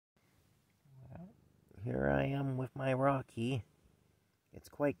here I am with my Rocky. It's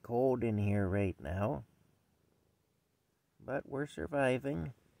quite cold in here right now, but we're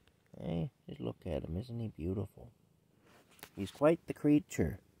surviving. Hey, just look at him. Isn't he beautiful? He's quite the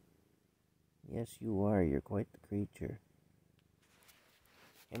creature. Yes, you are. You're quite the creature.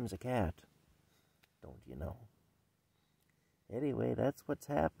 Him's a cat, don't you know? Anyway, that's what's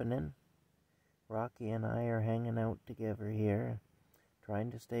happening. Rocky and I are hanging out together here,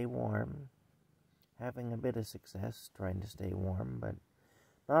 trying to stay warm. Having a bit of success trying to stay warm, but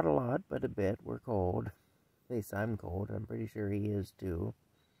not a lot, but a bit. We're cold. At least I'm cold. I'm pretty sure he is too.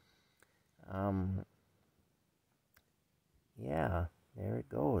 Yeah, there it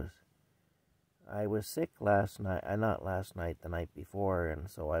goes. I was sick last night, not last night, the night before, and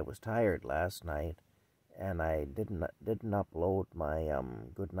so I was tired last night, and I didn't upload my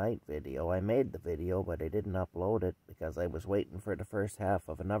good night video. I made the video, but I didn't upload it because I was waiting for the first half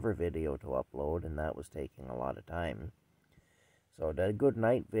of another video to upload, and that was taking a lot of time. So the good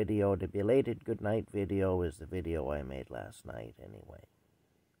night video, the belated good night video, is the video I made last night anyway,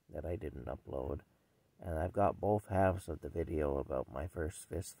 that I didn't upload. And I've got both halves of the video about my first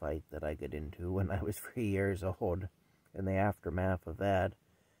fist fight that I got into when I was 3 years old. In the aftermath of that,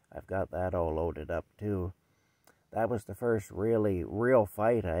 I've got that all loaded up too. That was the first really real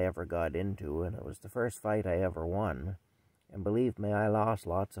fight I ever got into, and it was the first fight I ever won. And believe me, I lost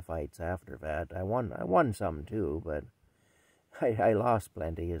lots of fights after that. I won some too, but I lost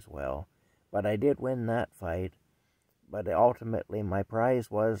plenty as well. But I did win that fight. But ultimately, my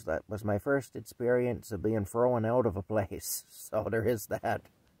prize was my first experience of being thrown out of a place. So there is that.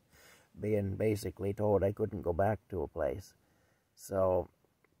 Being basically told I couldn't go back to a place. So,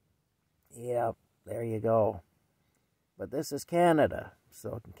 yeah, there you go. But this is Canada.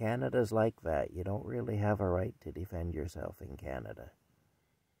 So Canada's like that. You don't really have a right to defend yourself in Canada.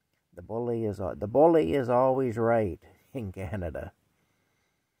 The bully is always right in Canada.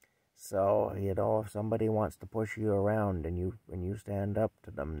 So, you know, if somebody wants to push you around and when you stand up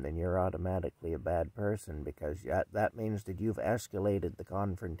to them, then you're automatically a bad person, because that means that you've escalated the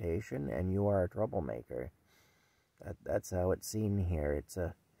confrontation and you are a troublemaker. That's how it's seen here.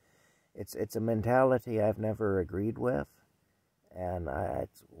 It's a mentality I've never agreed with, and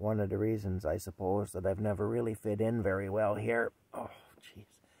it's one of the reasons, I suppose, that I've never really fit in very well here. Oh,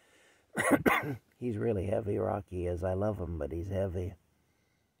 jeez. He's really heavy, Rocky is. I love him, but he's heavy.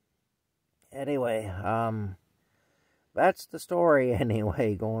 Anyway, that's the story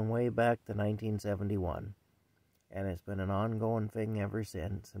anyway, going way back to 1971. And it's been an ongoing thing ever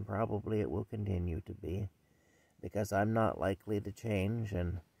since, and probably it will continue to be, because I'm not likely to change,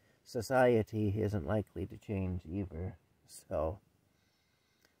 and society isn't likely to change either. So,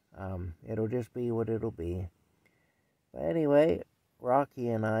 it'll just be what it'll be. But anyway, Rocky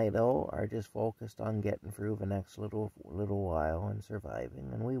and I, though, are just focused on getting through the next little while and surviving,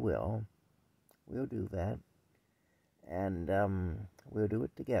 and we will. We'll do that. And we'll do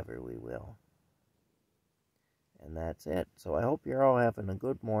it together, we will. And that's it. So I hope you're all having a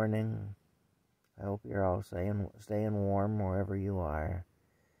good morning. I hope you're all staying warm wherever you are,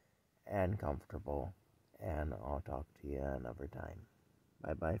 and comfortable. And I'll talk to you another time.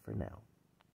 Bye-bye for now.